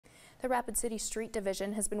The Rapid City Street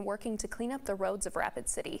Division has been working to clean up the roads of Rapid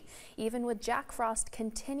City, even with Jack Frost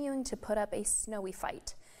continuing to put up a snowy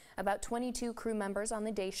fight. About 22 crew members on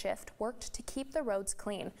the day shift worked to keep the roads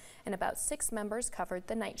clean, and about 6 members covered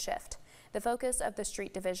the night shift. The focus of the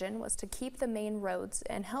Street Division was to keep the main roads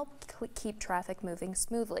and help keep traffic moving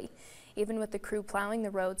smoothly. Even with the crew plowing the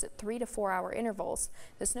roads at 3 to 4 hour intervals,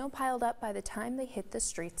 the snow piled up by the time they hit the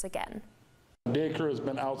streets again. The day crew has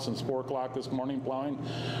been out since 4 o'clock this morning plowing.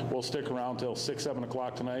 We'll stick around till 6, 7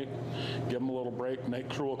 o'clock tonight, give them a little break.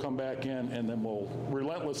 Night crew will come back in, and then we'll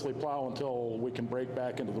relentlessly plow until we can break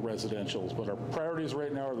back into the residentials. But our priorities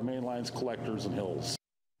right now are the main lines, collectors, and hills.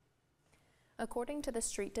 According to the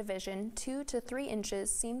Street Division, 2 to 3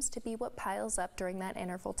 inches seems to be what piles up during that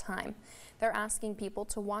interval time. They're asking people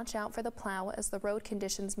to watch out for the plow as the road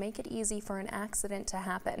conditions make it easy for an accident to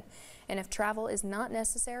happen. And if travel is not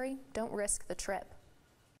necessary, don't risk the trip.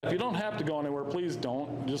 If you don't have to go anywhere, please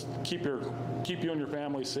don't. Just keep you and your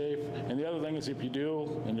family safe. And the other thing is, if you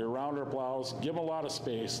do and you're around our plows, give them a lot of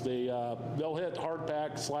space. They'll hit hard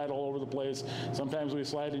pack, slide all over the place. Sometimes we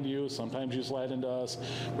slide into you, sometimes you slide into us.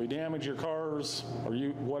 We damage your cars or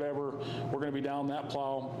you whatever. We're going to be down that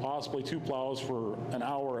plow, possibly 2 plows for an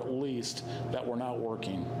hour at least that we're not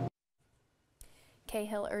working.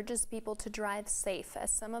 Cahill urges people to drive safe as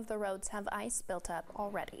some of the roads have ice built up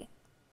already.